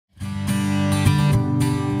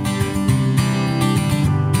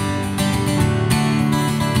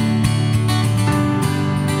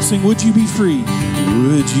Sing, would you be free?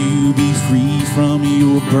 Would you be free from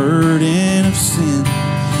your burden of sin?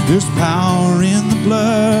 There's power in the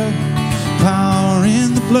blood, power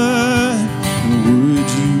in the blood.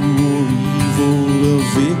 Would you or evil a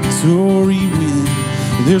victory win?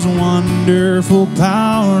 There's wonderful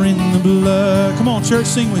power in the blood. Come on, church,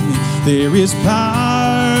 sing with me. There is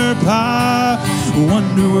power, power,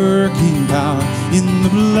 wonder-working power in the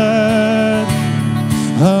blood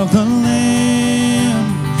of the Lamb.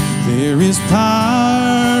 There is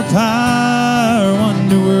power, power,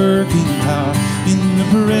 wonder-working power in the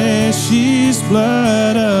precious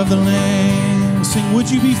blood of the Lamb. Sing, would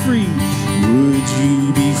you be free? Would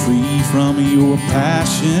you be free from your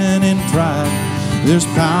passion and pride? There's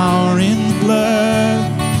power in the blood,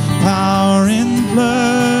 power in the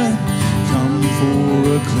blood. Come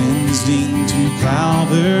for a cleansing to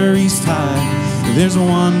Calvary's tide. There's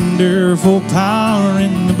wonderful power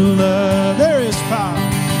in the blood. There is power.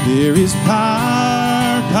 There is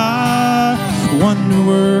power, power,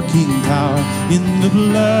 wonder-working power in the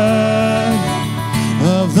blood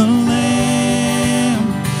of the Lamb.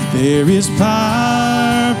 There is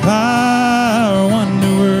power, power,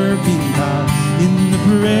 wonder-working power in the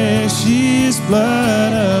precious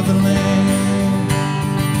blood of the Lamb.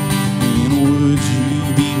 And would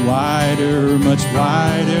you be whiter, much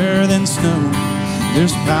whiter than snow?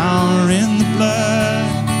 There's power in the blood,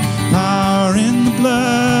 power in the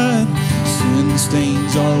blood. Sin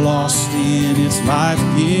stains are lost in its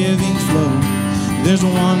life-giving flow. There's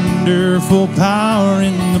wonderful power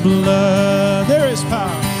in the blood. There is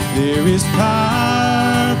power. There is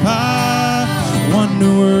power, power,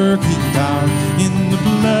 wonder-working power in the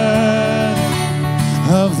blood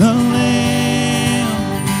of the Lamb.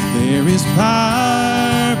 There is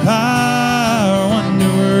power, power,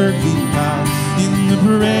 wonder-working power in the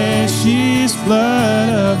precious blood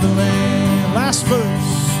of the Lamb. Last verse.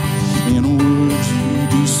 And would you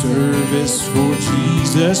do service for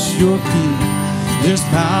Jesus your King? There's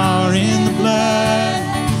power in the blood,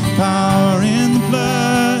 power in the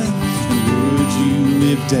blood. And would you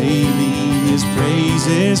live daily His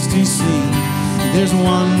praises to sing? There's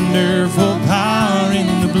wonderful power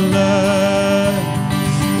in the blood.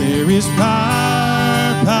 There is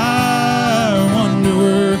power, power,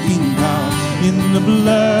 wonder-working power in the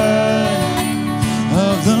blood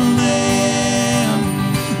of the Lamb.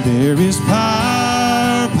 There is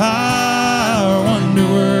power, power,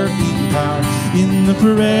 wonder-working power in the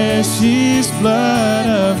precious blood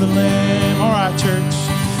of the Lamb. All right, church.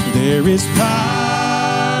 There is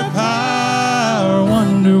power, power,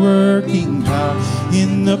 wonder-working power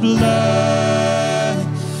in the blood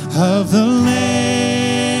of the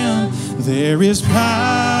Lamb. There is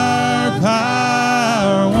power,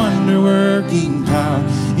 power, wonder-working power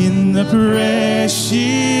in the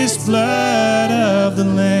precious blood of the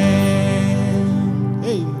Lamb.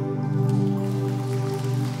 Hey.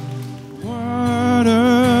 What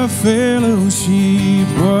a fellowship,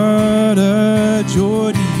 what a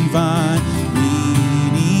joy divine,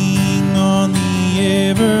 leaning on the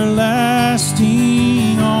everlasting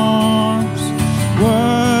arms.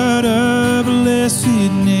 What a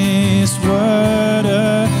blessedness, what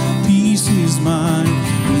a peace is mine,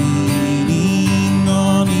 leaning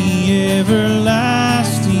on the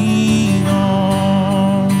everlasting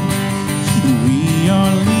arms. We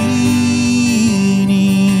are leaning,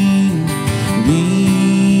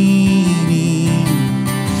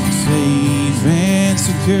 safe and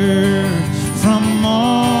secure from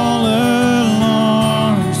all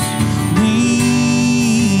alarms. Leaning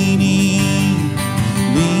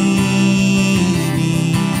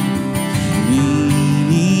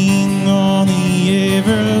on the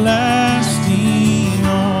everlasting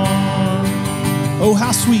arm. Oh,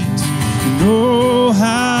 how sweet, and oh,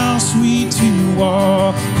 how sweet to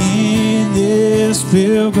walk in this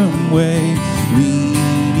pilgrim way,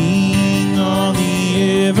 leaning on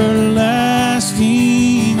the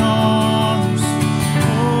everlasting arms.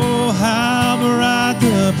 Oh, how bright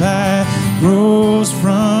the path grows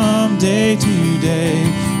from day to day,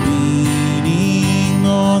 leaning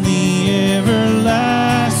on the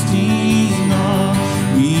everlasting arms.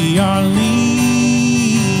 We are leaning,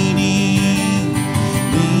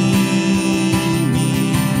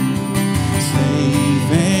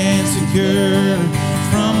 safe and secure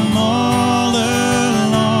from all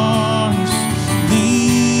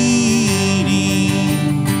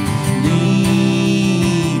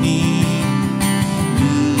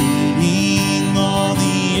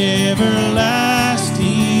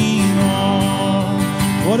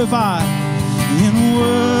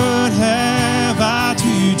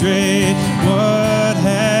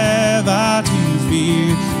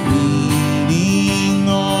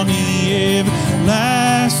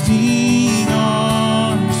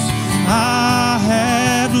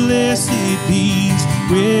blessed peace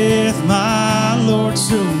with my Lord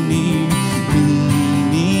so near,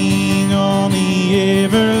 leaning on the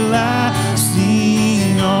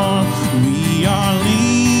everlasting arm. We are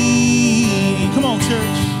leaning, come on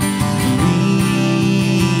church,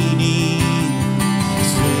 leaning,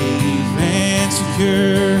 safe and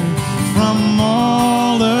secure from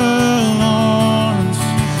all alarms,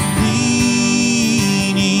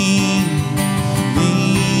 leaning,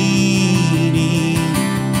 leaning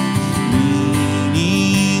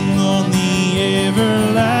on the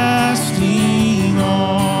everlasting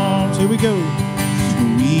arms. Here we go.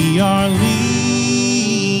 We are leaning,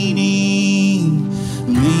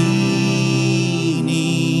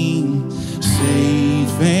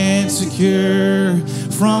 safe and secure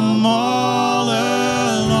from all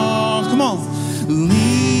alarms. Come on.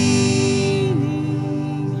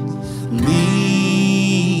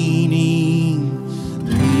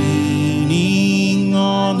 Leaning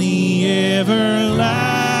on the everlasting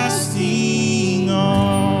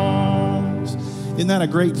arms. Isn't that a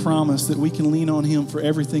great promise that we can lean on Him for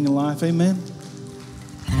everything in life? Amen.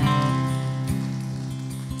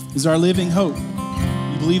 Is our living hope.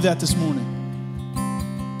 You believe that this morning?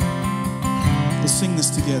 Let's sing this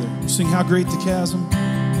together. Sing How Great the Chasm.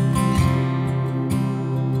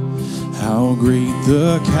 How great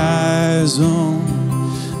the chasm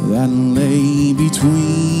that lay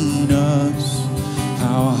between us.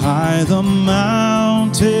 How high the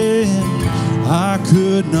mountain I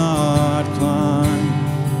could not climb.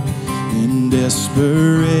 In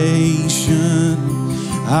desperation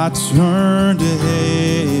I turned to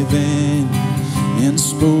heaven and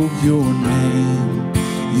spoke your name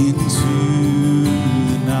into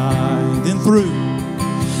the night.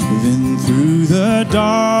 Then through the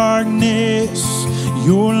darkness,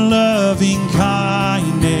 your loving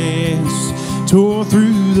kindness tore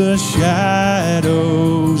through the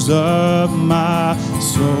shadows of my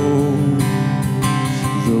soul.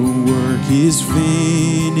 The work is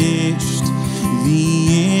finished, the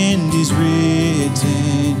end is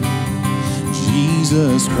written.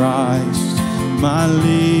 Jesus Christ, my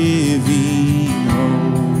living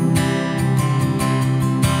hope.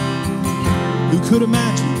 Who could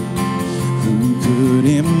imagine? Who could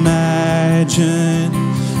imagine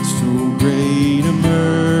so great a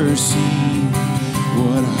mercy?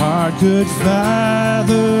 What heart could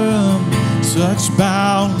fathom such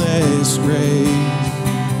boundless grace?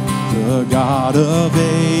 The God of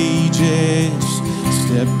ages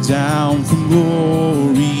stepped down from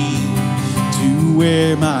glory to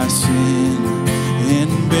wear my sin and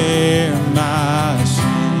bear my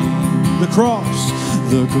shame. The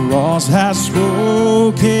cross has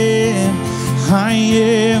spoken. I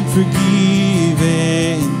am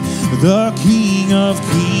forgiven. The King of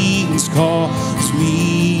Kings calls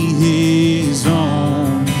me His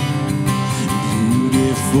own.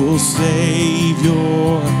 Beautiful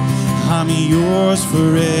Savior, I'm yours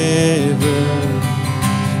forever.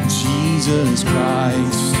 Jesus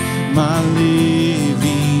Christ, my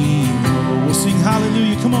living hope. We'll sing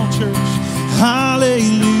hallelujah. Come on, church.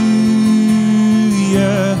 Hallelujah.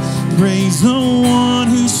 Praise the one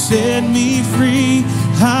who set me free.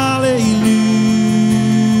 Hallelujah.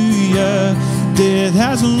 Death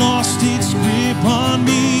has lost its grip on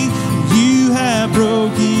me. You have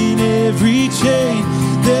broken every chain.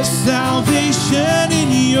 There's salvation in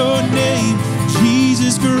your name,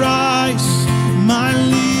 Jesus Christ, my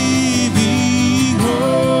living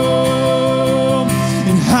hope.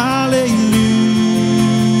 And hallelujah,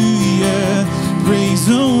 praise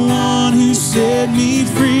the one who set me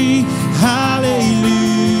free. Hallelujah,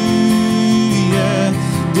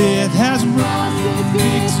 death has lost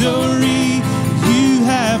its victory. You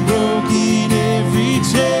have broken every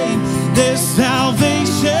chain. There's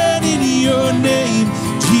salvation in your name,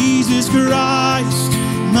 Jesus Christ,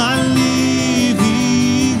 my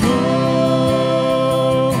living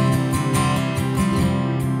hope.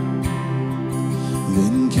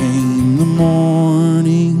 Then came the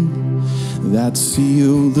morning that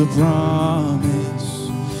sealed the promise.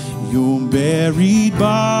 Your buried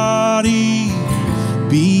body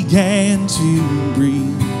began to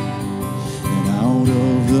breathe, and out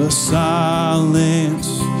of the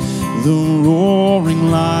silence the roaring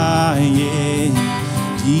lion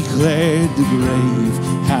declared the grave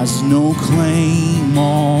has no claim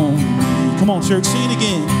on me. Come on, church, sing it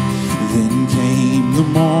again. Then came the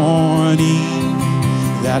morning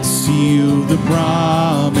that sealed the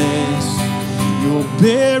promise. Your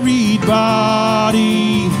buried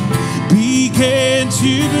body began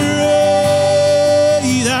to breathe.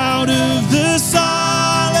 Out of the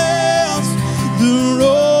silence, the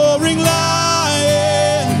roaring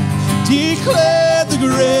lion declared the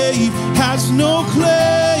grave has no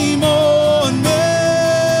claim on me.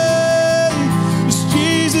 Yes,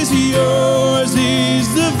 Jesus, yours is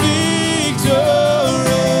the victory.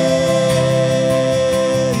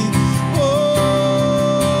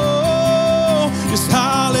 Oh, yes,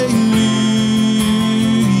 hallelujah.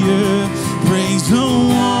 Praise the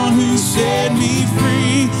one who set me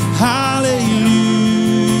free. Hallelujah.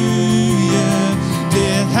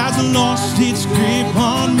 Death has lost its grip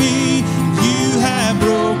on me. You have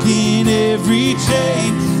broken every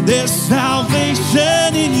chain. There's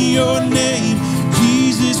salvation in your name,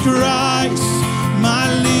 Jesus Christ, my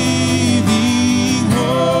living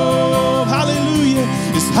hope. Hallelujah.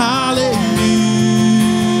 Yes, hallelujah.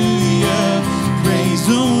 Praise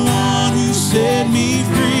the one who set me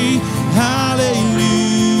free. Hallelujah.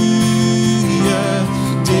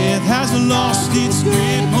 Death has lost its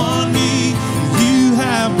grip on me. You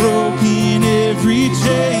have broken every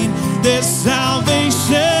chain. There's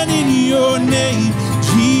salvation in your name,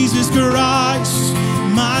 Jesus Christ,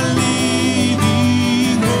 my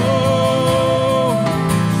living hope.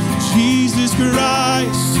 Jesus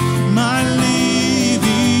Christ, my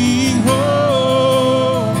living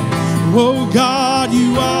hope. Oh God,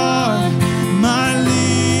 you are my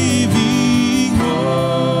living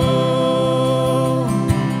hope.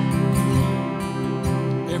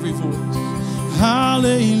 Every voice.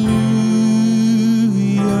 Hallelujah.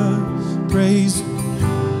 Praise.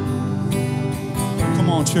 Come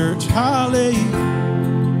on, church. Hallelujah.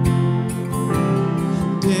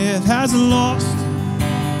 Death has lost.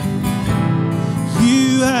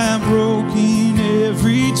 You have broken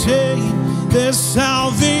every chain. There's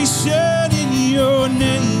salvation in your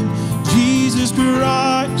name, Jesus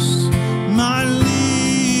Christ, my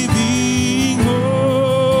living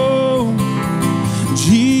hope.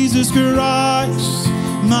 Jesus Christ,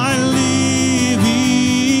 my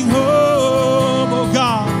living hope.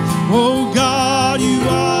 Oh God, you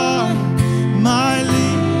are my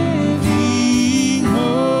living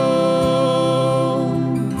hope.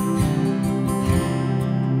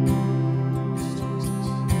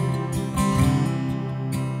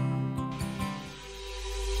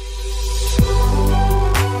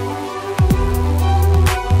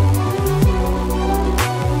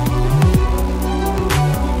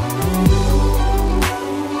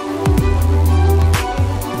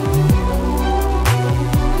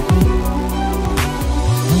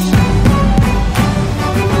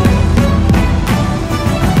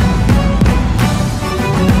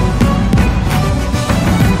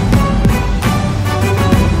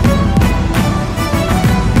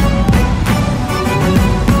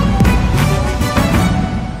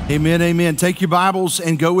 Amen, amen. Take your Bibles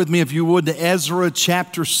and go with me, if you would, to Ezra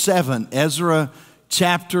chapter 7. Ezra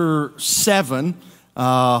chapter 7.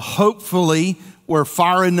 Hopefully, we're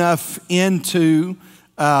far enough into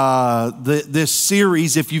this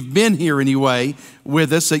series, if you've been here anyway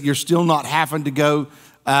with us, that you're still not having to go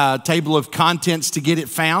table of contents to get it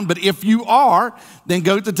found. But if you are, then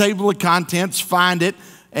go to the table of contents, find it,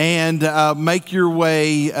 and make your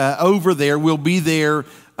way over there. We'll be there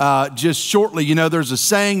just shortly. You know, there's a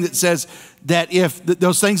saying that says that if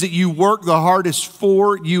those things that you work the hardest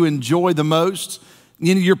for, you enjoy the most.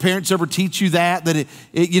 You know, your parents ever teach you that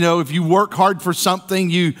you know, if you work hard for something,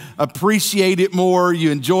 you appreciate it more, you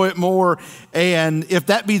enjoy it more. And if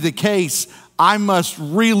that be the case, I must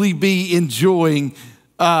really be enjoying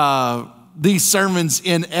these sermons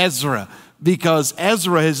in Ezra, because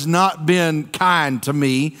Ezra has not been kind to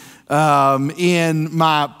me in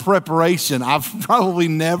my preparation. I've probably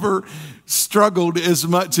never struggled as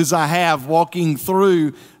much as I have walking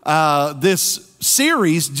through this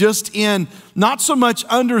series, just in not so much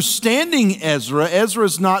understanding Ezra. Ezra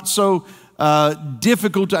is not so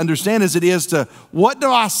difficult to understand as it is to, what do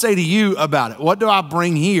I say to you about it? What do I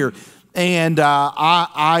bring here? And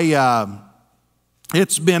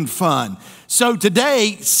it's been fun. So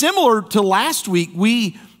today, similar to last week,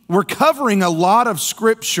 we were covering a lot of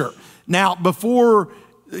scripture. Now,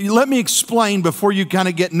 let me explain before you kind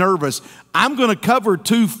of get nervous. I'm going to cover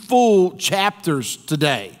 2 full chapters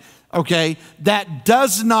today, okay? That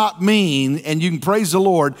does not mean, and you can praise the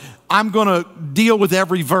Lord, I'm going to deal with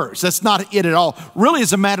every verse. That's not it at all. Really,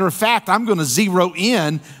 as a matter of fact, I'm going to zero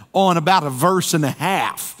in on about a verse and a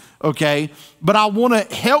half, okay? But I want to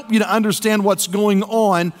help you to understand what's going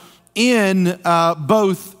on in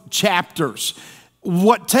both chapters.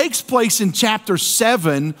 What takes place in chapter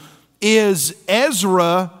 7 is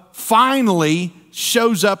Ezra finally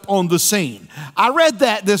shows up on the scene. I read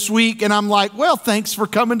that this week and I'm like, well, thanks for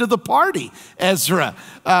coming to the party, Ezra.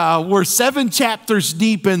 We're 7 chapters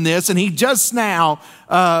deep in this, and he just now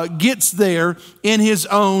gets there in his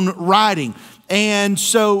own writing. And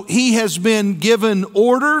so he has been given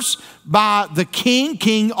orders by the king,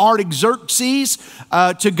 King Artaxerxes,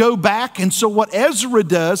 to go back. And so what Ezra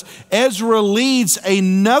does, Ezra leads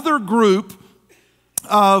another group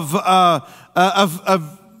of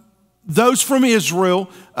those from Israel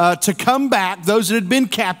to come back, those that had been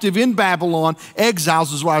captive in Babylon,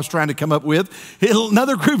 exiles is what I was trying to come up with,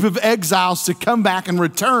 another group of exiles to come back and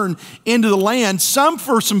return into the land, some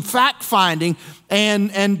for some fact-finding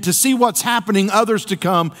and to see what's happening, others to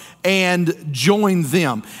come and join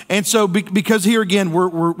them. And so because here again,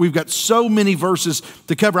 we've got so many verses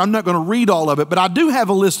to cover, I'm not going to read all of it, but I do have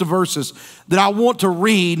a list of verses that I want to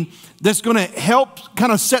read that's going to help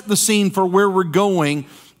kind of set the scene for where we're going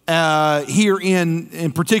here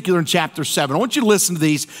in particular in chapter 7. I want you to listen to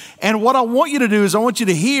these. And what I want you to do is I want you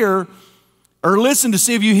to hear or listen to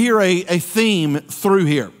see if you hear a theme through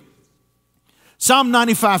here. Psalm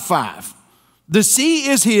 95:5. The sea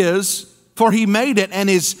is his, for he made it, and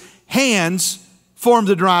his hands formed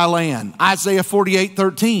the dry land. Isaiah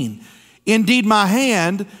 48:13. Indeed, my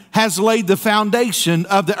hand has laid the foundation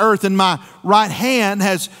of the earth, and my right hand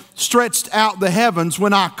has stretched out the heavens.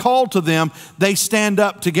 When I call to them, they stand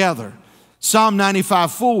up together. Psalm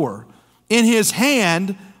 95:4. In his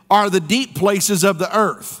hand are the deep places of the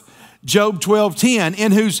earth. Job 12:10.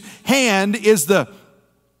 In whose hand is the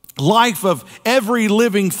life of every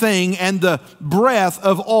living thing and the breath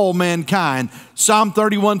of all mankind. Psalm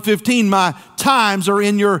 31:15, my times are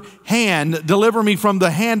in your hand. Deliver me from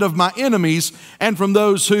the hand of my enemies and from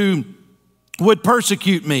those who would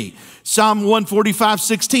persecute me. Psalm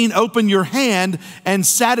 145:16, open your hand and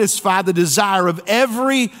satisfy the desire of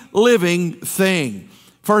every living thing.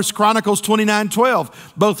 1 Chronicles 29:12,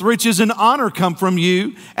 both riches and honor come from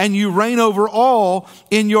you, and you reign over all.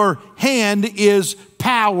 In your hand is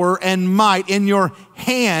power and might. In your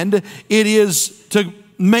hand it is to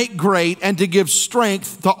make great and to give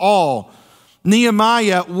strength to all.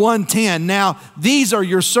 Nehemiah 1:10, now these are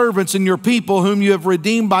your servants and your people whom you have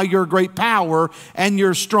redeemed by your great power and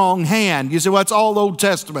your strong hand. You say, well, it's all Old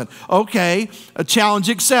Testament. Okay, a challenge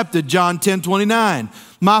accepted. John 10:29.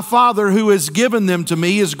 My Father who has given them to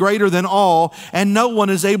me is greater than all, and no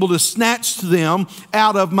one is able to snatch them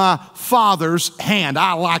out of my Father's hand.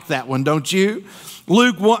 I like that one, don't you?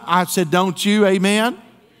 Luke 1, I said, don't you? Amen?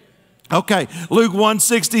 Okay, Luke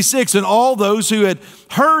 1:66, and all those who had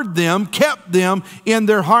heard them kept them in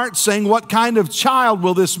their hearts, saying, what kind of child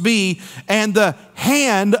will this be? And the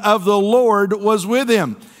hand of the Lord was with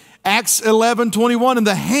him. Acts 11:21, and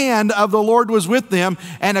the hand of the Lord was with them,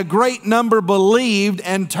 and a great number believed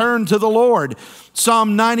and turned to the Lord.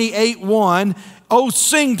 Psalm 98:1, oh,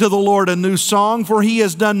 sing to the Lord a new song, for he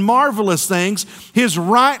has done marvelous things. His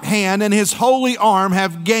right hand and his holy arm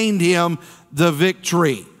have gained him the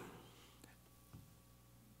victory.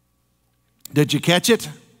 Did you catch it?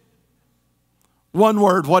 One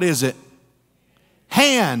word, what is it?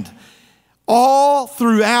 Hand. All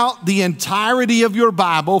throughout the entirety of your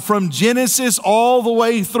Bible, from Genesis all the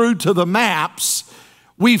way through to the maps,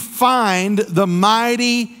 we find the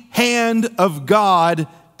mighty hand of God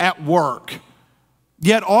at work.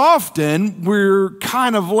 Yet often we're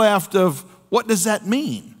kind of left of, what does that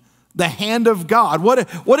mean? The hand of God.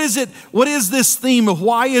 What is it? What is this theme of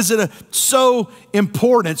why is it so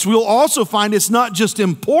important? So we'll also find it's not just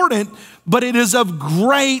important, but it is of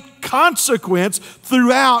great consequence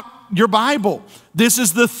throughout your Bible. This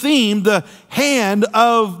is the theme, the hand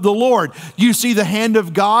of the Lord. You see the hand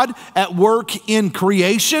of God at work in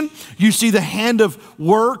creation. You see the hand of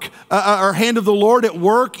work, or hand of the Lord at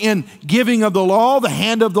work in giving of the law. The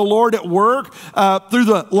hand of the Lord at work through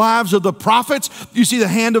the lives of the prophets. You see the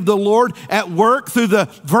hand of the Lord at work through the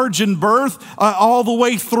virgin birth, all the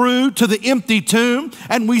way through to the empty tomb.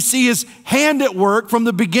 And we see his hand at work from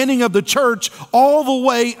the beginning of the church all the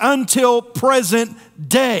way until present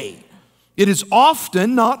day. It is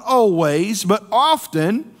often, not always, but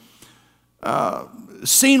often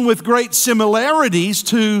seen with great similarities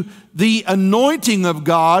to the anointing of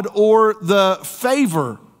God or the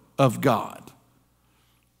favor of God.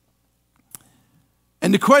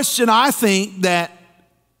 And the question I think that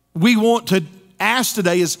we want to ask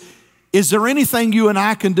today is there anything you and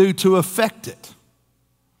I can do to affect it?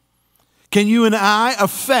 Can you and I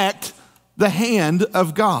affect the hand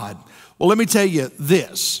of God? Well, let me tell you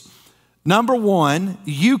this. Number one,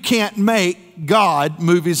 you can't make God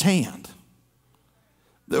move his hand.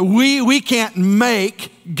 We can't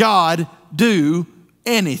make God do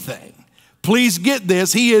anything. Please get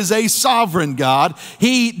this. He is a sovereign God.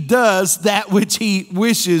 He does that which he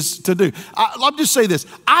wishes to do. I'll just say this.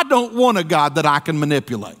 I don't want a God that I can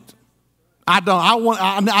manipulate.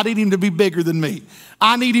 I need him to be bigger than me.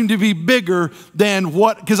 I need him to be bigger than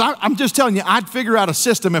what, because I'm just telling you, I'd figure out a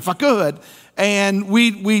system if I could. And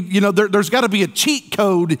there's got to be a cheat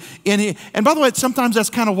code in it. And by the way, sometimes that's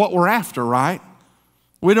kind of what we're after, right?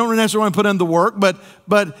 We don't necessarily want to put in the work, but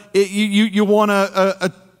you want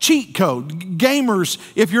a cheat code. Gamers,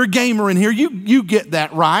 if you're a gamer in here, you get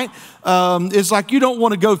that, right? It's like you don't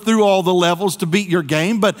want to go through all the levels to beat your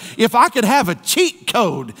game, but if I could have a cheat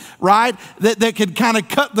code, right, that could kind of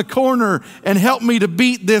cut the corner and help me to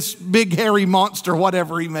beat this big hairy monster,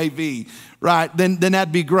 whatever he may be, right, then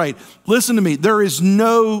that'd be great. Listen to me. There is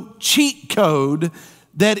no cheat code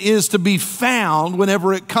that is to be found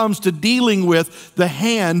whenever it comes to dealing with the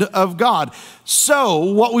hand of God. So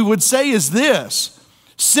what we would say is this.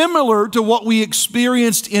 Similar to what we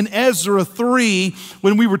experienced in Ezra 3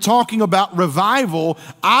 when we were talking about revival,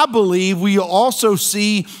 I believe we also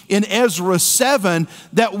see in Ezra 7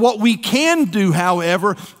 that what we can do,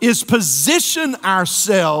 however, is position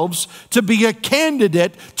ourselves to be a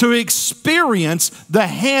candidate to experience the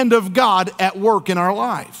hand of God at work in our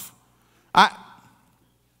life.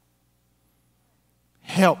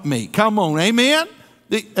 Help me. Come on, amen?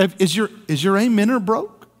 Is your amener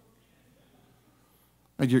broke?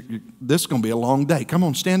 This is going to be a long day. Come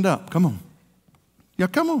on, stand up. Come on. Yeah,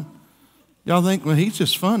 come on. Y'all think, well, he's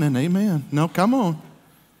just funning. Amen. No, come on.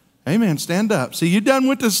 Amen. Stand up. See, you done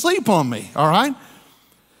went to sleep on me. All right?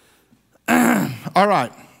 All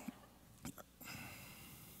right.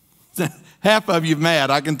 Half of you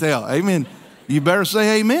mad, I can tell. Amen. You better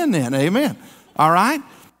say amen then. Amen. All right?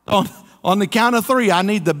 On the count of 3, I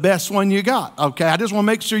need the best one you got. Okay, I just want to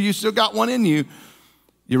make sure you still got one in you.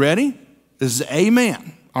 You ready? This is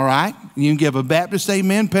amen, all right? You can give a Baptist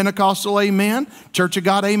amen, Pentecostal amen, Church of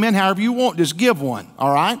God amen, however you want. Just give one,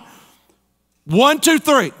 all right? 1, 2,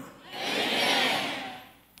 3. Amen.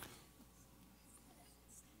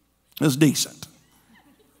 That's decent.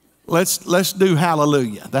 Let's do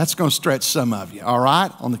hallelujah. That's going to stretch some of you, all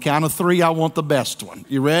right? On the count of 3, I want the best one.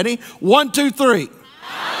 You ready? 1, 2, 3.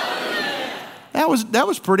 Hallelujah. That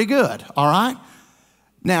was pretty good, all right?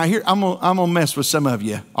 Now, here, I'm gonna mess with some of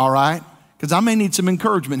you, all right? Because I may need some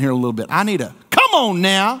encouragement here a little bit. I need a, come on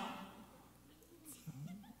now.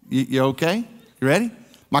 You okay? You ready?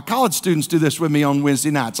 My college students do this with me on Wednesday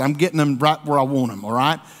nights. I'm getting them right where I want them, all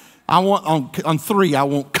right? I want, on 3, I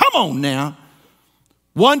want, come on now.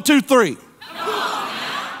 1, 2, 3. Come on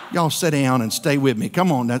now. Y'all sit down and stay with me.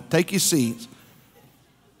 Come on now, take your seats.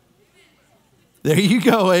 There you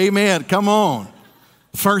go, amen. Come on.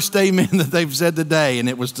 First amen that they've said today, and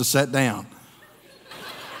it was to sit down.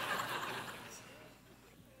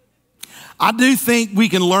 I do think we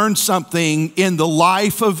can learn something in the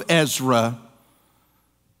life of Ezra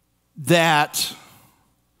that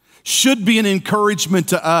should be an encouragement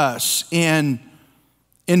to us in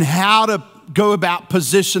how to go about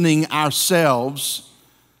positioning ourselves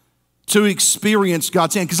to experience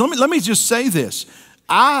God's hand. Because let me just say this.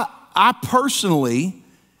 I personally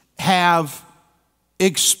have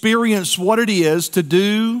experienced what it is to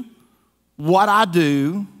do what I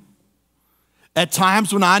do at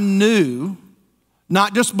times when I knew,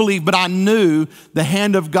 not just believed, but I knew the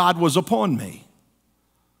hand of God was upon me.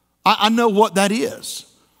 I know what that is.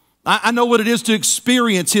 I know what it is to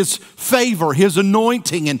experience His favor, His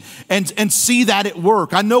anointing, and see that at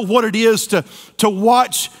work. I know what it is to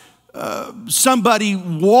watch somebody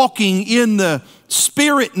walking in the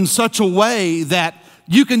Spirit in such a way that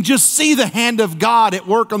you can just see the hand of God at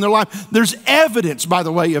work on their life. There's evidence, by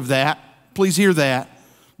the way, of that. Please hear that.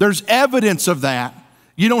 There's evidence of that.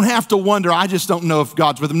 You don't have to wonder, I just don't know if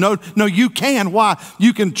God's with them. No, you can. Why?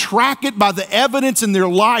 You can track it by the evidence in their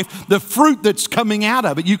life, the fruit that's coming out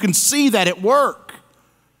of it. You can see that at work.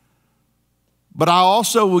 But I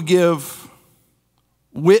also will give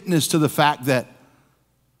witness to the fact that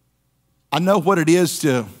I know what it is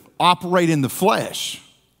to operate in the flesh.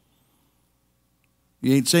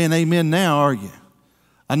 You ain't saying amen now, are you?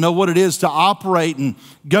 I know what it is to operate and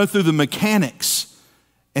go through the mechanics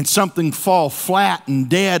and something fall flat and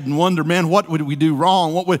dead and wonder, man, what would we do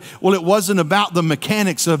wrong? Well, it wasn't about the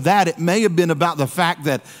mechanics of that. It may have been about the fact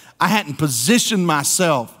that I hadn't positioned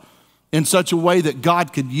myself in such a way that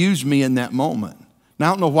God could use me in that moment. Now, I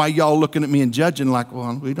don't know why y'all looking at me and judging like,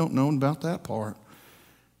 well, we don't know about that part.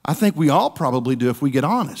 I think we all probably do if we get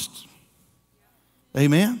honest.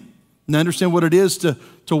 Amen? And understand what it is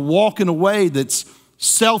to walk in a way that's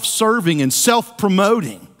self-serving and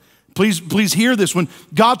self-promoting. Please hear this. When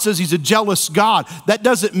God says He's a jealous God, that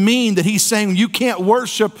doesn't mean that He's saying you can't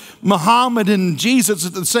worship Muhammad and Jesus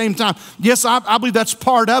at the same time. Yes, I believe that's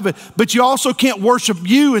part of it, but you also can't worship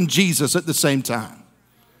you and Jesus at the same time.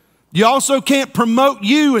 You also can't promote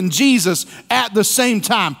you and Jesus at the same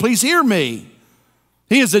time. Please hear me.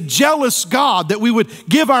 He is a jealous God that we would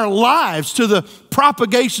give our lives to the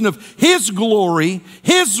propagation of His glory,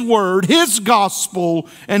 His word, His gospel,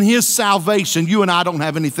 and His salvation. You and I don't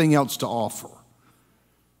have anything else to offer.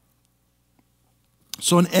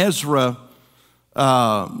 So in Ezra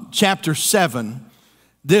chapter 7,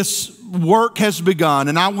 this work has begun,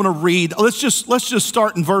 and I want to read, let's just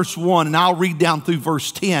start in verse 1, and I'll read down through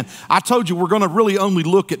verse 10. I told you we're going to really only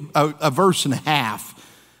look at a verse and a half.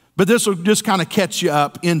 But this will just kind of catch you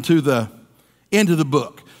up into the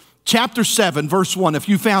book. Chapter 7, verse 1. If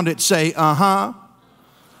you found it, say, uh-huh.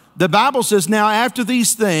 The Bible says, now after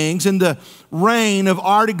these things, in the reign of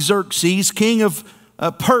Artaxerxes, king of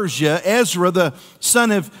Persia, Ezra, the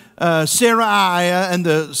son of Seraiah, and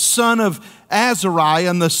the son of Azariah,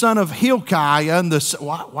 and the son of Hilkiah, and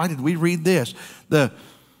why did we read this? The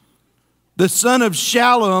son of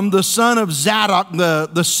Shallum, the son of Zadok,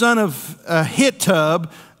 the son of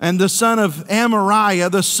Hittub, and the son of Amariah,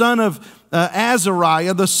 the son of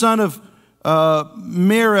Azariah, the son of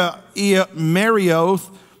Marioth,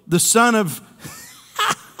 the son of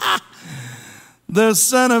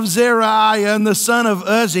Zeriah, and the son of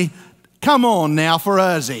Uzzi. Come on now for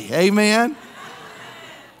Uzzi. Amen.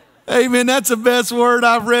 Amen. That's the best word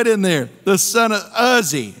I've read in there. The son of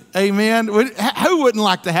Uzzi. Amen. Who wouldn't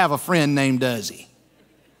like to have a friend named Uzzi?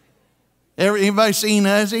 Anybody seen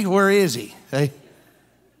Uzzi? Where is he? Hey.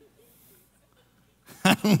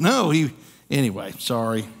 I don't know. Anyway,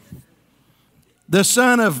 sorry. The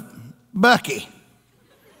son of Bucky.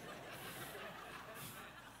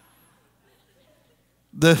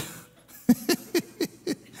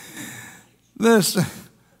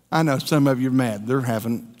 I know some of you are mad. They're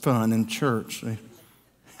having fun in church.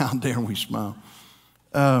 How dare we smile?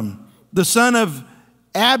 The son of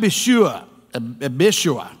Abishua,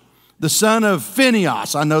 the son of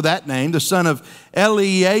Phinehas, I know that name, the son of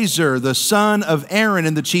Eleazar, the son of Aaron,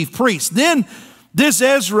 and the chief priest. Then this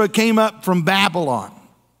Ezra came up from Babylon,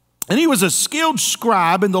 and he was a skilled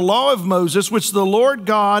scribe in the law of Moses, which the Lord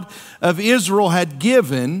God of Israel had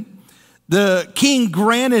given. The king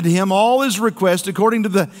granted him all his requests according to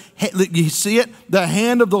the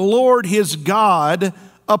hand of the Lord his God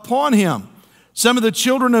upon him. Some of the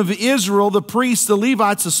children of Israel, the priests, the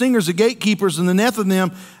Levites, the singers, the gatekeepers, and the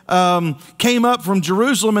Nethinim came up from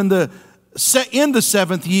Jerusalem in the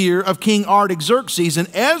 7th year of King Artaxerxes. And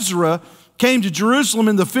Ezra came to Jerusalem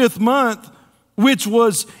in the 5th month, which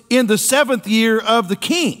was in the 7th year of the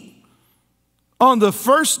king. On the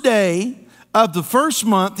first day of the 1st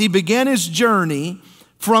month, he began his journey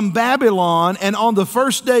from Babylon, and on the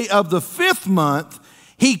first day of the 5th month,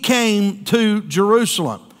 he came to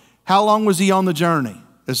Jerusalem. How long was he on the journey?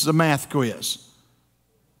 This is a math quiz.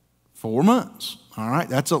 4 months. All right,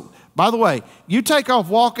 by the way, you take off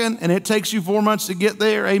walking and it takes you 4 months to get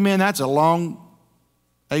there. Amen. That's a long,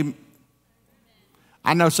 I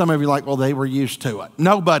know some of you are like, well, they were used to it.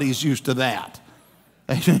 Nobody's used to that.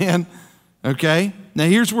 Amen. Okay. Now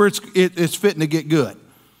here's where it's fitting to get good.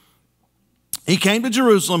 He came to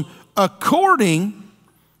Jerusalem according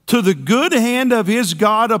to the good hand of his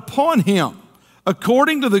God upon him.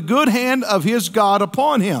 According to the good hand of his God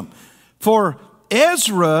upon him. For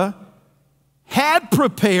Ezra had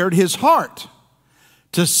prepared his heart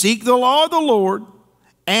to seek the law of the Lord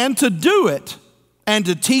and to do it and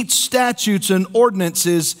to teach statutes and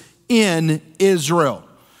ordinances in Israel.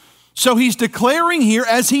 So he's declaring here,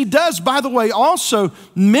 as he does, by the way, also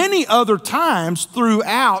many other times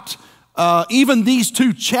throughout even these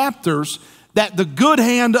 2 chapters, that the good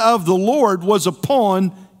hand of the Lord was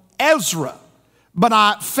upon Ezra. But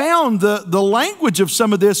I found the language of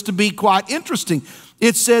some of this to be quite interesting.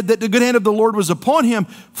 It said that the good hand of the Lord was upon him,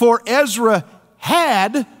 for Ezra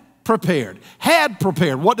had prepared. Had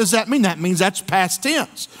prepared. What does that mean? That means that's past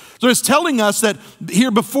tense. So it's telling us that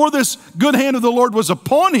here before this good hand of the Lord was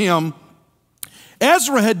upon him,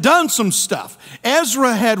 Ezra had done some stuff.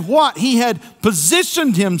 Ezra had what? He had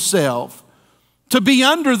positioned himself to be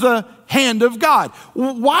under the hand of God.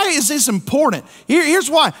 Why is this important?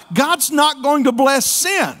 Here's why. God's not going to bless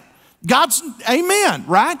sin. Amen,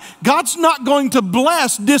 right? God's not going to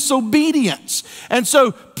bless disobedience. And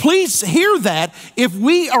so please hear that. If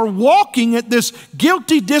we are walking at this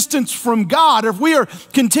guilty distance from God, if we are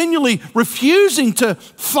continually refusing to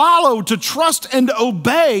follow, to trust, and to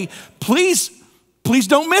obey, please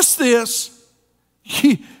don't miss this.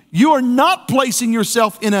 You are not placing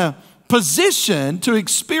yourself in a position to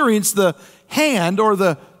experience the hand or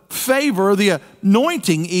the favor, or the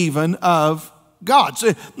anointing even of God. So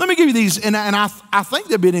let me give you these, and I think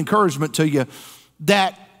they'll be an encouragement to you,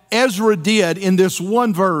 that Ezra did in this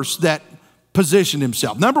one verse that positioned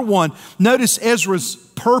himself. Number one, notice Ezra's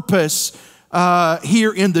purpose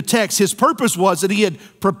here in the text. His purpose was that he had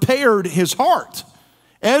prepared his heart.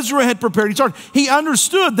 Ezra had prepared his heart. He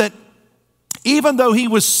understood that even though he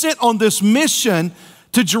was sent on this mission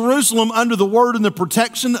to Jerusalem under the word and the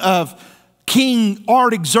protection of King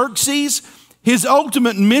Artaxerxes, his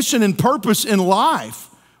ultimate mission and purpose in life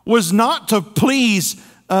was not to please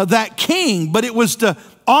that king, but it was to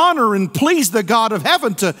honor and please the God of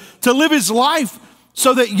heaven, to live his life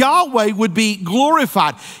so that Yahweh would be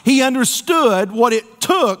glorified. He understood what it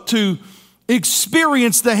took to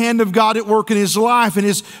experience the hand of God at work in his life, and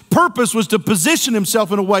his purpose was to position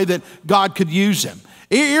himself in a way that God could use him.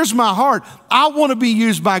 Here's my heart. I want to be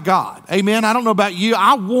used by God. Amen. I don't know about you.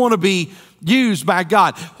 I want to be used by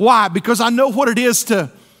God. Why? Because I know what it is to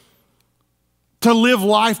live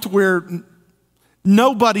life to where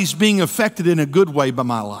nobody's being affected in a good way by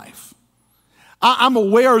my life. I'm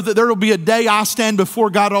aware that there will be a day I stand before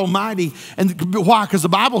God Almighty. And why? Because the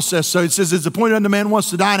Bible says so. It says it's appointed unto man once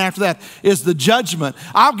to die, and after that is the judgment.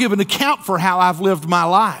 I'll give an account for how I've lived my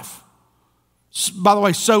life. By the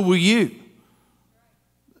way, so will you.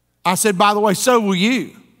 I said, by the way, so will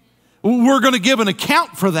you. We're going to give an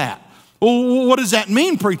account for that. Well, what does that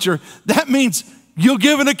mean, preacher? That means you'll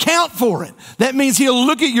give an account for it. That means he'll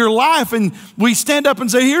look at your life and we stand up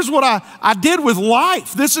and say, here's what I did with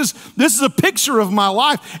life. This is a picture of my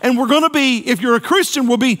life. And we're going to be, if you're a Christian,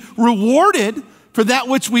 we'll be rewarded for that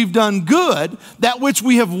which we've done good. That which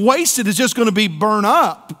we have wasted is just going to be burned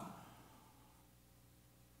up.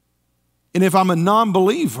 And if I'm a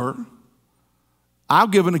non-believer, I'll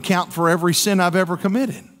give an account for every sin I've ever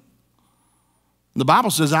committed. The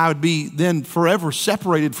Bible says I would be then forever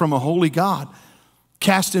separated from a holy God,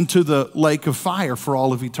 cast into the lake of fire for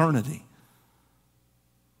all of eternity.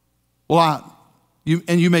 Well,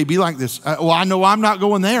 you may be like this. Well, I know I'm not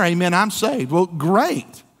going there. Amen. I'm saved. Well,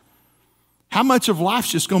 great. How much of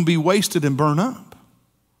life's just going to be wasted and burned up?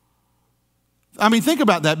 I mean, think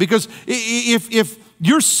about that, because if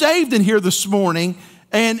you're saved in here this morning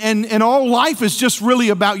and all life is just really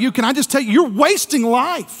about you, can I just tell you, you're wasting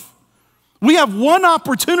life. We have one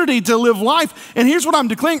opportunity to live life, and here's what I'm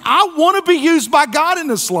declaring. I want to be used by God in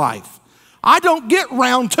this life. I don't get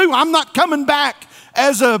round two. I'm not coming back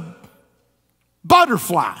as a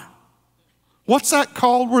butterfly. What's that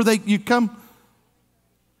called where you come?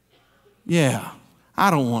 Yeah, I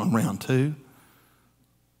don't want round two.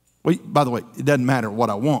 Well, by the way, it doesn't matter what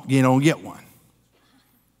I want. You don't get one.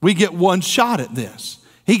 We get one shot at this.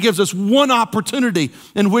 He gives us one opportunity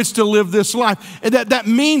in which to live this life. And that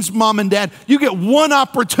means, mom and dad, you get one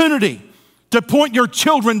opportunity to point your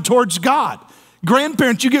children towards God.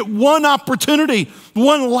 Grandparents, you get one opportunity,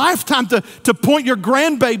 one lifetime to point your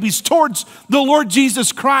grandbabies towards the Lord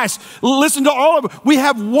Jesus Christ. Listen to all of it. We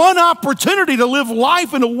have one opportunity to live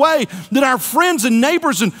life in a way that our friends and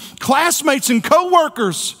neighbors and classmates and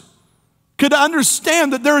coworkers could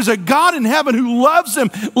understand that there is a God in heaven who loves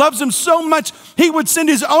them so much, he would send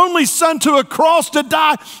his only son to a cross to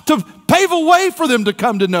die, to pave a way for them to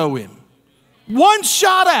come to know him. One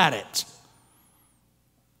shot at it.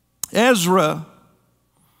 Ezra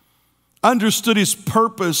understood his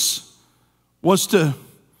purpose was to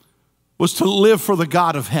live for the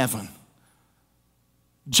God of heaven.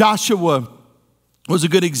 Joshua was a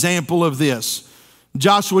good example of this.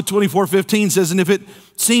 Joshua 24:15 says, and if it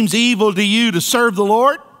seems evil to you to serve the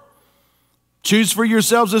Lord, choose for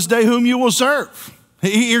yourselves this day whom you will serve.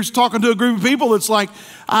 Here's talking to a group of people that's like,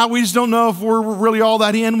 we just don't know if we're really all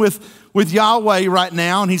that in with Yahweh right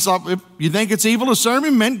now. And he's like, if you think it's evil to serve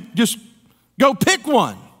him, man, just go pick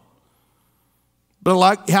one. But I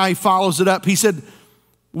like how he follows it up. He said,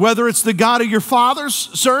 whether it's the God of your fathers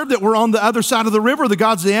served that were on the other side of the river, the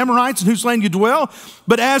gods of the Amorites in whose land you dwell.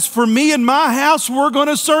 But as for me and my house, we're going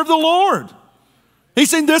to serve the Lord. He's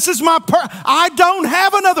saying, this is my I don't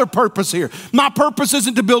have another purpose here. My purpose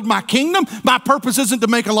isn't to build my kingdom. My purpose isn't to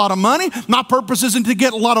make a lot of money. My purpose isn't to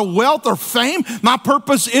get a lot of wealth or fame. My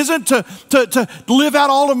purpose isn't to live out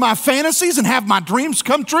all of my fantasies and have my dreams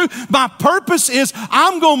come true. My purpose is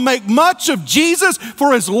I'm going to make much of Jesus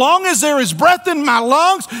for as long as there is breath in my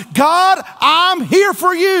lungs. God, I'm here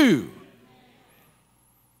for you.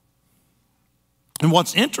 And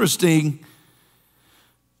what's interesting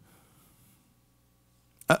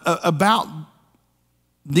about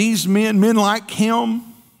these men like him,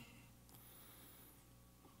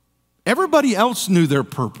 everybody else knew their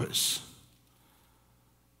purpose.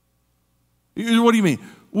 What do you mean?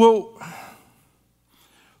 Well,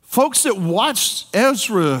 folks that watched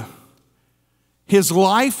Ezra, his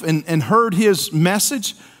life, and heard his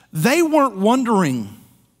message, they weren't wondering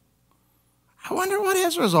I wonder what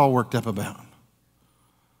Ezra's all worked up about.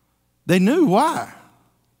 They knew why.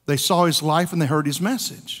 They saw his life and they heard his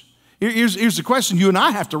message. Here's the question you and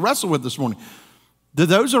I have to wrestle with this morning. Do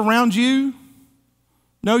those around you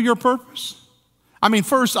know your purpose? I mean,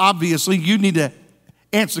 first, obviously, you need to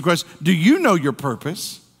answer the question, do you know your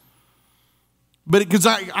purpose? But because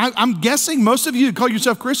I'm guessing most of you who call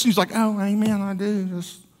yourself Christians, like, oh, amen, I do.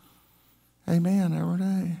 Just amen every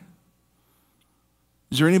day.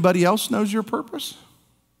 Is there anybody else knows your purpose?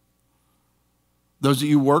 Those that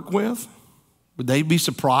you work with? Would they be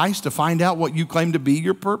surprised to find out what you claim to be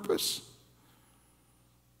your purpose?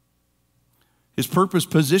 His purpose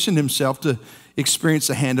positioned himself to experience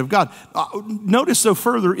the hand of God. Notice, though,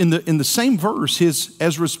 further in the same verse,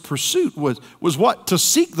 Ezra's pursuit was what? To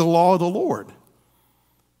seek the law of the Lord.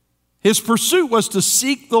 His pursuit was to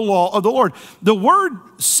seek the law of the Lord. The word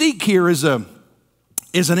seek here is an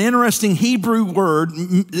interesting Hebrew word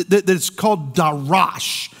that's called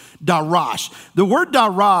darash. Darash. The word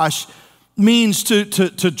darash means to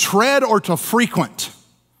tread or to frequent.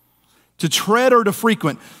 To tread or to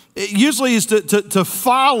frequent. It usually is to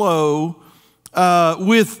follow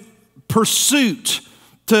with pursuit,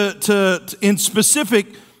 in specific,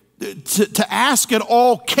 to ask at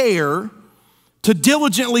all care, to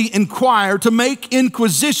diligently inquire, to make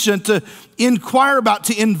inquisition, to inquire about,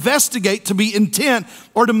 to investigate, to be intent,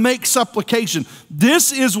 or to make supplication.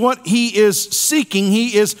 This is what he is seeking.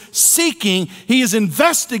 He is seeking, he is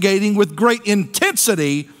investigating with great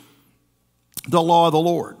intensity the law of the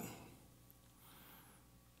Lord.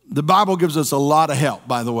 The Bible gives us a lot of help,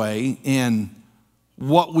 by the way, in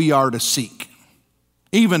what we are to seek,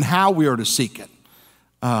 even how we are to seek it.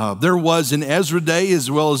 There was in Ezra day,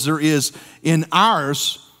 as well as there is in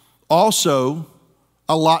ours, also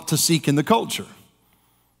a lot to seek in the culture.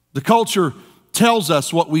 The culture tells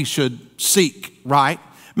us what we should seek, right?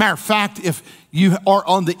 Matter of fact, if you are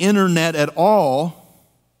on the internet at all,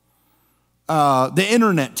 the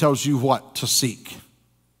internet tells you what to seek.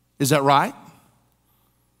 Is that right?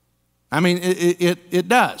 I mean, it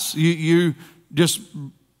does. You just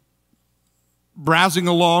browsing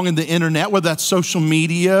along in the internet, whether that's social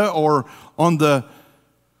media or on the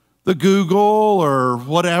Google or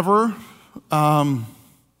whatever. Isn't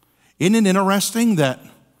it interesting that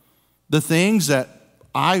the things that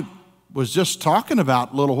I was just talking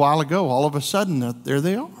about a little while ago, all of a sudden, there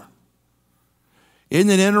they are. Isn't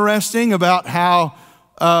it interesting about how,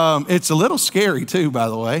 it's a little scary too, by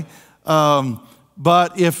the way,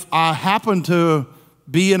 but if I happen to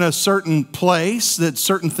be in a certain place, that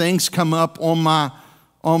certain things come up on my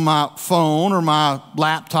phone or my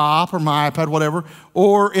laptop or my iPad, whatever,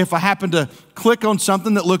 or if I happen to click on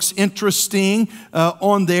something that looks interesting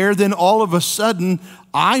on there, then all of a sudden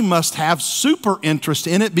I must have super interest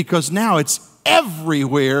in it because now it's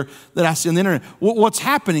everywhere that I see on the internet. What's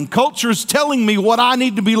happening? Culture's telling me what I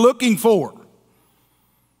need to be looking for.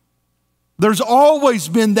 There's always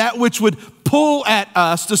been that which would pull at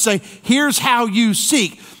us to say, here's how you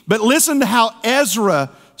seek. But listen to how Ezra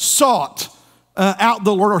sought out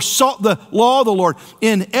the Lord, or sought the law of the Lord.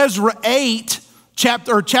 In Ezra 8,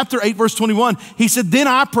 chapter 8, verse 21, he said, then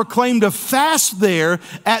I proclaimed a fast there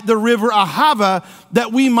at the river Ahava,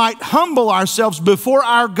 that we might humble ourselves before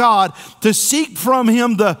our God to seek from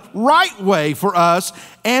him the right way for us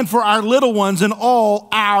and for our little ones and all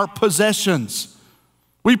our possessions.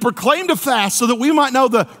 We proclaimed a fast so that we might know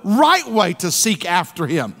the right way to seek after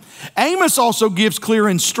him. Amos also gives clear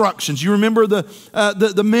instructions. You remember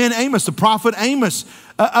the man Amos, the prophet Amos,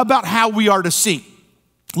 about how we are to seek.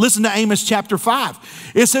 Listen to Amos chapter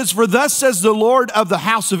 5. It says, for thus says the Lord of the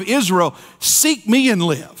house of Israel, seek me and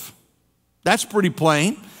live. That's pretty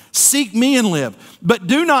plain. Seek me and live. But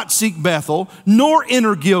do not seek Bethel, nor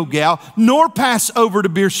enter Gilgal, nor pass over to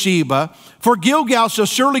Beersheba. For Gilgal shall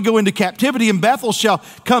surely go into captivity, and Bethel shall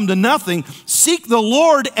come to nothing. Seek the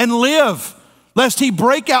Lord and live, lest he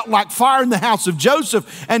break out like fire in the house of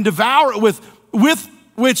Joseph and devour it with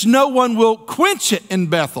which no one will quench it in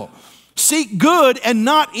Bethel. Seek good and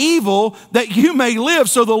not evil, that you may live.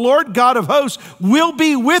 So the Lord God of hosts will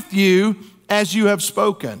be with you as you have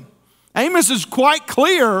spoken. Amos is quite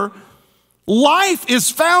clear. Life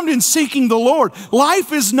is found in seeking the Lord.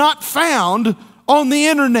 Life is not found on the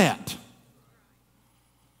internet.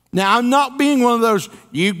 Now, I'm not being one of those,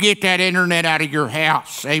 you get that internet out of your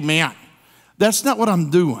house, amen. That's not what I'm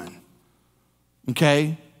doing,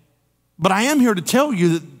 okay? But I am here to tell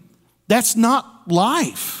you that that's not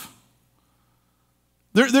life.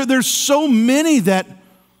 There's so many that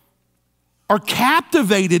are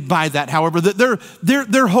captivated by that, however, that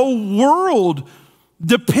their whole world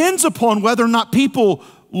depends upon whether or not people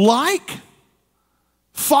like,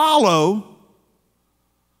 follow,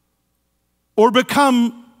 or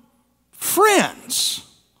become friends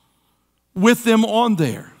with them on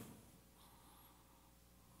there.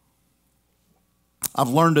 I've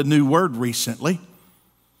learned a new word recently.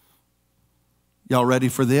 Y'all ready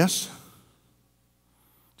for this?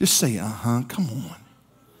 Just say, come on.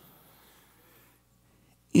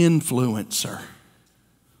 Influencer.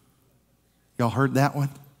 Y'all heard that one?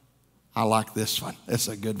 I like this one. It's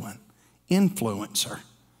a good one. Influencer.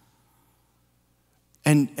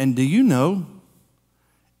 And do you know,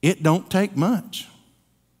 it don't take much.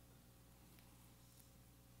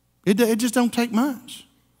 It just don't take much.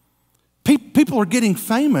 People are getting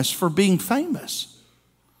famous for being famous.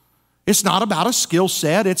 It's not about a skill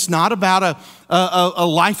set. It's not about a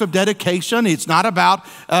life of dedication. It's not about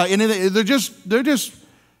anything. They're just,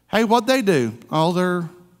 hey, what they do? Oh, they're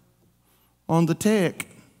on the tech.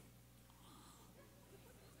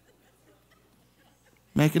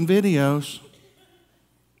 Making videos.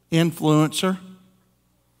 Influencer.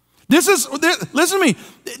 Listen to me.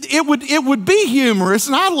 It would be humorous,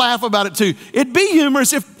 and I laugh about it too. It'd be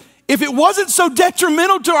humorous if it wasn't so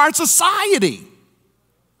detrimental to our society.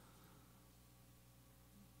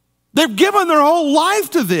 They've given their whole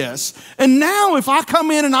life to this. And now if I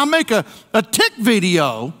come in and I make a tick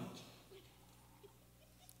video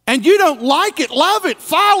and you don't like it, love it,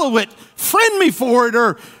 follow it, friend me for it,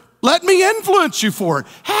 or let me influence you for it.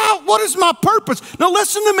 What is my purpose? Now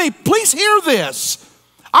listen to me. Please hear this.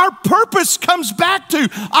 Our purpose comes back to,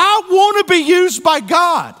 I want to be used by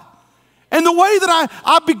God. And the way that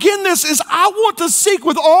I begin this is I want to seek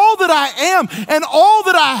with all that I am and all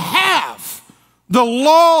that I have the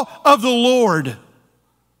law of the Lord.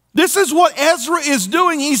 This is what Ezra is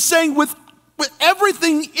doing. He's saying with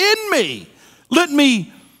everything in me, let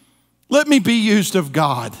me be used of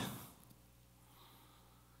God.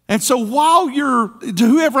 And so while to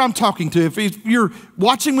whoever I'm talking to, if you're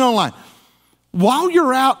watching me online, while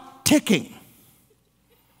you're out ticking,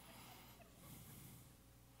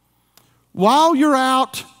 while you're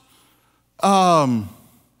out,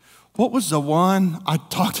 what was the one? I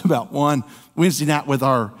talked about one Wednesday night with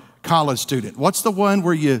our college student. What's the one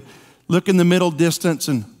where you look in the middle distance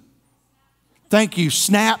and, thank you,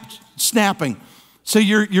 snapping. So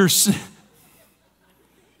you're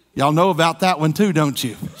y'all know about that one too, don't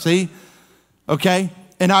you? See? Okay?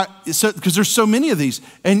 And because there's so many of these.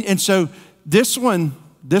 And so this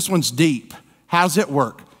one's deep. How's it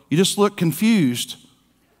work? You just look confused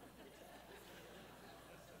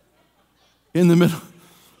in the middle.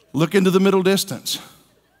 Look into the middle distance.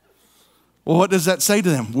 Well, what does that say to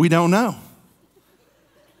them? We don't know.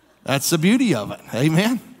 That's the beauty of it.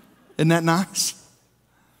 Amen? Isn't that nice?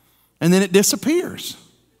 And then it disappears.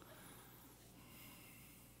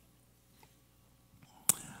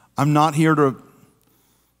 I'm not here to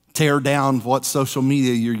tear down what social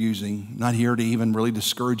media you're using. Not here to even really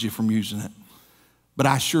discourage you from using it. But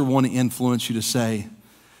I sure want to influence you to say,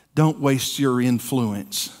 don't waste your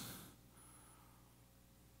influence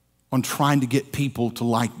on trying to get people to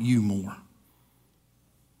like you more.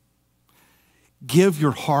 Give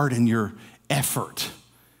your heart and your effort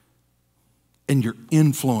and your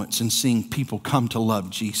influence in seeing people come to love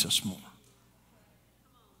Jesus more.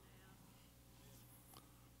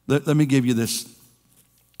 Let me give you this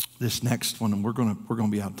next one, and we're gonna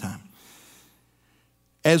be out of time.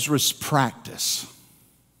 Ezra's practice.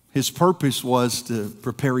 His purpose was to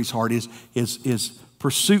prepare his heart. His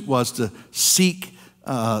pursuit was to seek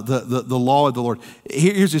the law of the Lord.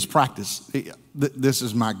 Here's his practice. This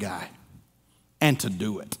is my guy. And to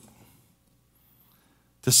do it.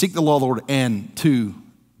 To seek the law of the Lord and to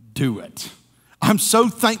do it. I'm so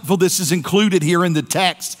thankful this is included here in the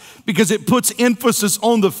text because it puts emphasis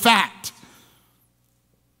on the fact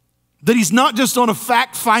that he's not just on a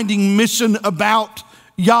fact-finding mission about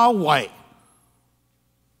Yahweh.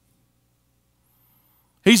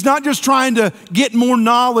 He's not just trying to get more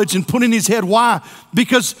knowledge and put in his head. Why?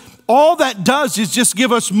 Because all that does is just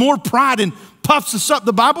give us more pride and puffs us up.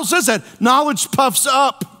 The Bible says that knowledge puffs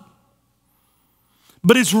up.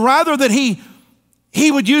 But it's rather that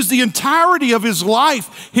he would use the entirety of his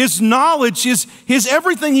life, his knowledge, his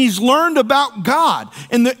everything he's learned about God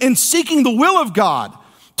and seeking the will of God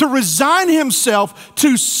to resign himself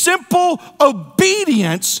to simple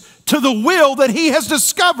obedience to the will that he has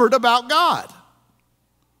discovered about God.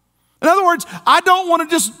 In other words, I don't want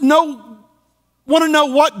to just know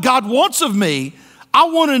what God wants of me. I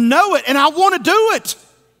want to know it and I want to do it.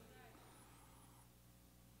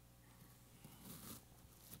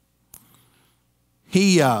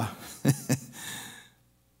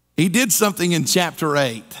 He did something in chapter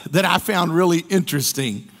 8 that I found really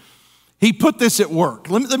interesting. He put this at work.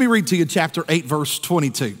 Let me read to you chapter 8, verse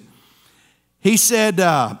 22. He said,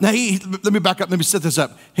 let me back up, let me set this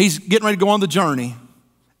up. He's getting ready to go on the journey,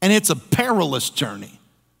 and it's a perilous journey.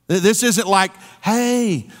 This isn't like,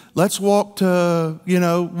 hey, let's walk to,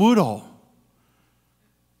 Woodall.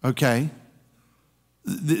 Okay.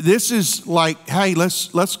 This is like, hey,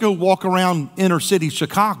 let's go walk around inner city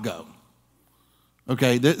Chicago.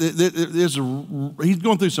 Okay, he's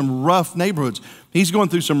going through some rough neighborhoods. He's going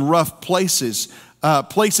through some rough places,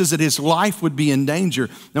 places that his life would be in danger.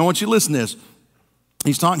 Now, I want you to listen to this.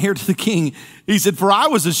 He's talking here to the king. He said, for I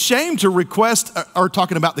was ashamed to request, or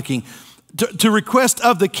talking about the king, to request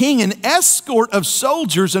of the king an escort of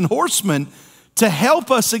soldiers and horsemen to help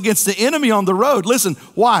us against the enemy on the road. Listen,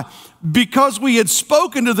 why? Because we had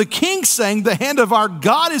spoken to the king, saying, the hand of our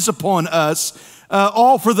God is upon us,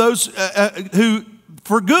 all for those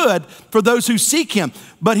for good, for those who seek him.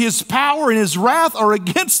 But his power and his wrath are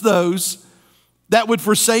against those that would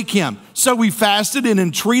forsake him. So we fasted and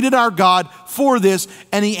entreated our God for this,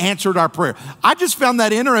 and he answered our prayer. I just found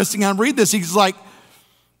that interesting. I read this. He's like,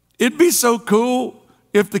 it'd be so cool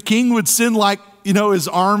if the king would send his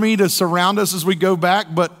army to surround us as we go back.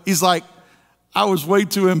 But he's like, I was way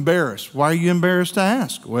too embarrassed. Why are you embarrassed to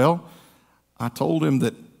ask? Well, I told him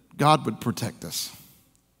that God would protect us.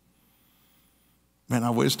 Man, I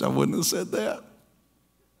wished I wouldn't have said that.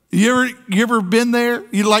 You ever been there?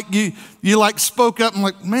 You spoke up and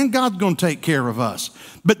like, man, God's going to take care of us.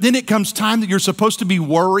 But then it comes time that you're supposed to be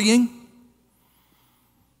worrying.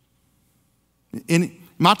 Am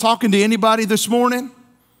I talking to anybody this morning?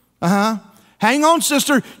 Hang on,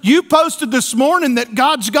 sister. You posted this morning that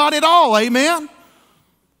God's got it all. Amen.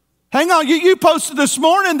 Hang on. You posted this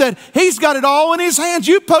morning that he's got it all in his hands.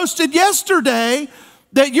 You posted yesterday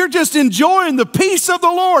that you're just enjoying the peace of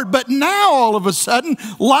the Lord. But now all of a sudden,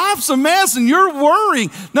 life's a mess and you're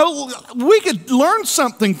worrying. No, we could learn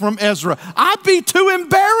something from Ezra. I'd be too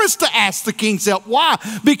embarrassed to ask the king's help. Why?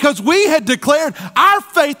 Because we had declared our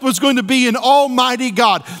faith was going to be in Almighty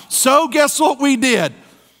God. So guess what we did?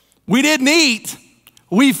 We didn't eat.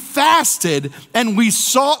 We fasted and we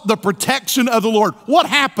sought the protection of the Lord. What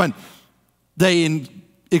happened? They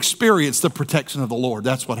experienced the protection of the Lord.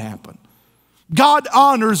 That's what happened. God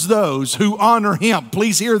honors those who honor him.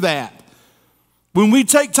 Please hear that. When we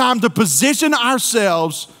take time to position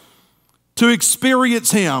ourselves to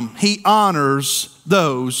experience him, he honors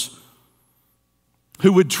those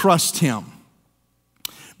who would trust him.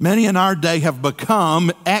 Many in our day have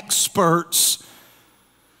become experts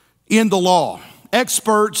in the law,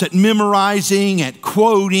 experts at memorizing, at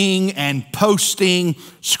quoting, and posting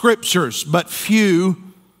scriptures, but few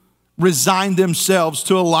resign themselves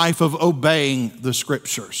to a life of obeying the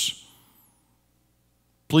scriptures.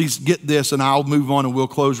 Please get this, and I'll move on and we'll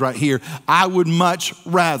close right here. I would much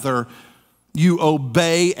rather you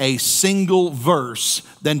obey a single verse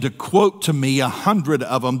than to quote to me 100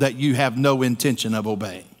 of them that you have no intention of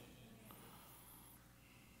obeying.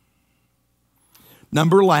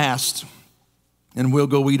 Number last, and we'll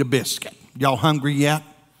go eat a biscuit. Y'all hungry yet?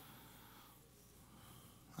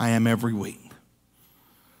 I am every week.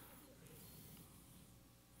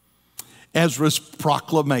 Ezra's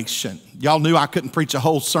proclamation. Y'all knew I couldn't preach a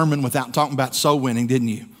whole sermon without talking about soul winning, didn't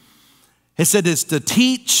you? It said it's to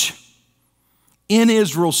teach in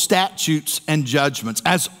Israel statutes and judgments.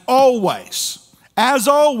 As always,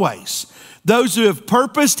 those who have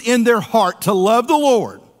purposed in their heart to love the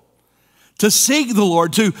Lord, to seek the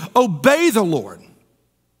Lord, to obey the Lord,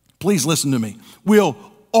 please listen to me, will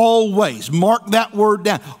always, mark that word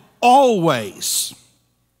down, always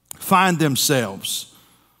find themselves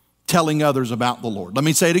telling others about the Lord. Let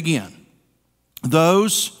me say it again.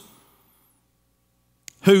 Those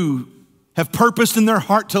who have purposed in their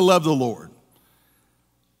heart to love the Lord,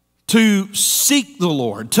 to seek the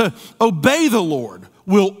Lord, to obey the Lord,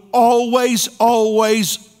 will always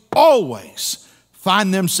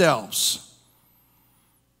find themselves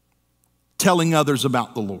telling others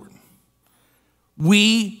about the Lord.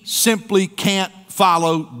 We simply can't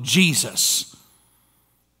follow Jesus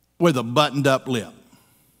with a buttoned up lip.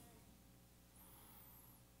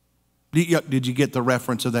 Did you get the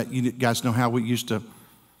reference of that? You guys know how we used to,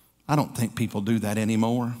 I don't think people do that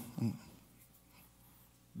anymore.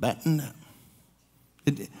 Button up.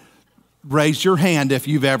 Raise your hand if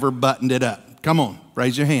you've ever buttoned it up. Come on,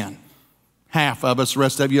 raise your hand. Half of us, the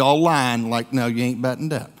rest of you all lying like, no, you ain't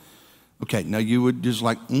buttoned up. Okay, now you would just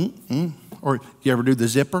like, Or you ever do the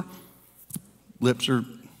zipper? Lips are,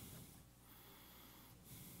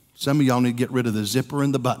 some of y'all need to get rid of the zipper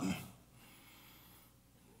and the button.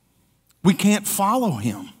 We can't follow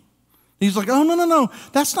him. He's like, oh, no.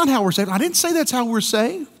 That's not how we're saved. I didn't say that's how we're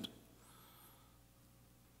saved.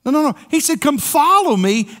 No. He said, come follow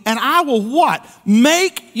me and I will what?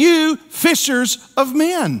 Make you fishers of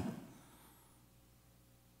men.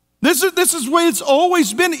 This is the way it's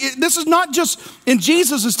always been. This is not just in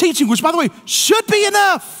Jesus' teaching, which, by the way, should be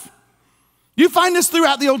enough. You find this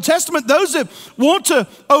throughout the Old Testament. Those that want to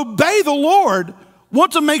obey the Lord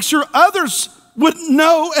want to make sure others would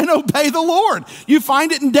know and obey the Lord. You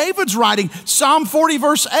find it in David's writing, Psalm 40,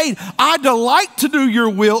 verse 8. I delight to do your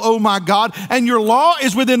will, O my God, and your law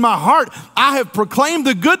is within my heart. I have proclaimed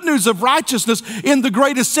the good news of righteousness in the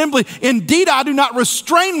great assembly. Indeed, I do not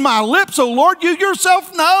restrain my lips, O Lord, you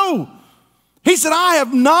yourself know. He said, I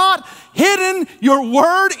have not hidden your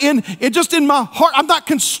word just in my heart. I'm not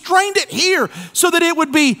constrained it here so that it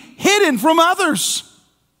would be hidden from others.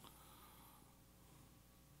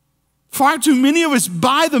 Far too many of us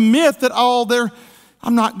buy the myth that,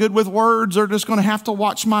 I'm not good with words, they're just going to have to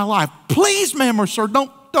watch my life. Please, ma'am or sir,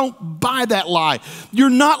 don't buy that lie. You're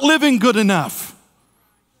not living good enough.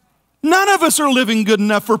 None of us are living good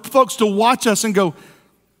enough for folks to watch us and go,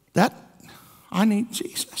 I need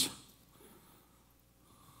Jesus.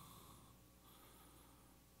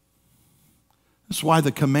 That's why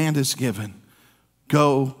the command is given,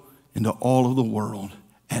 go into all of the world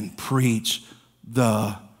and preach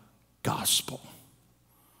the gospel.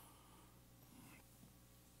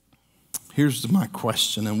 Here's my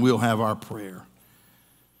question, and we'll have our prayer.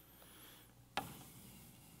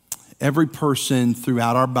 Every person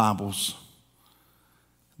throughout our Bibles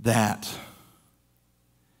that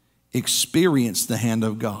experienced the hand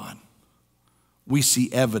of God, we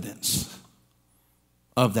see evidence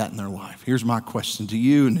of that in their life. Here's my question to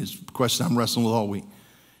you, and it's a question I'm wrestling with all week.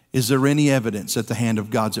 Is there any evidence that the hand of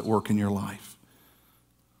God's at work in your life?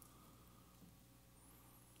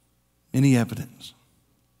 Any evidence?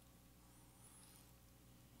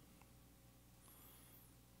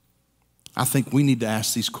 I think we need to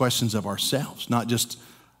ask these questions of ourselves, not just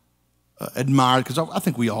admire, because I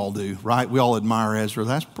think we all do, right? We all admire Ezra.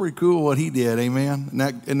 That's pretty cool what he did, amen?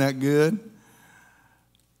 Isn't that good?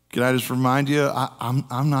 Can I just remind you,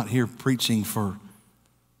 I'm not here preaching for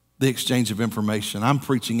the exchange of information. I'm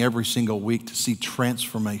preaching every single week to see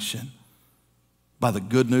transformation by the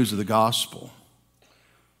good news of the gospel.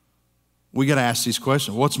 We got to ask these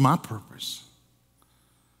questions. What's my purpose?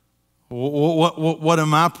 What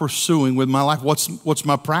am I pursuing with my life? What's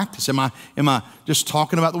my practice? Am I just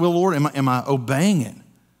talking about the will of the Lord? Am I obeying it?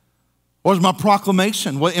 What is my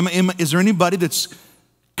proclamation? Is there anybody that's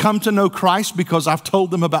come to know Christ because I've told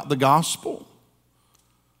them about the gospel?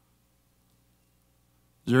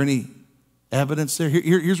 Is there any evidence there?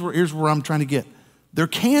 Here's where I'm trying to get. There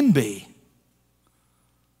can be.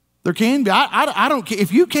 There can be. I don't care.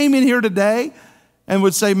 If you came in here today and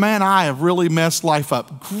would say, man, I have really messed life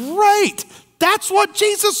up. Great. That's what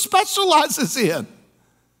Jesus specializes in.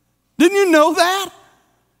 Didn't you know that?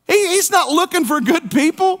 He's not looking for good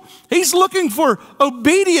people. He's looking for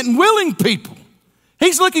obedient and willing people.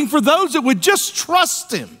 He's looking for those that would just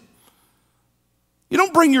trust him. You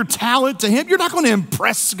don't bring your talent to him. You're not going to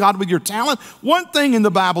impress God with your talent. One thing in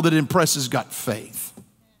the Bible that impresses God, faith.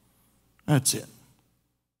 That's it.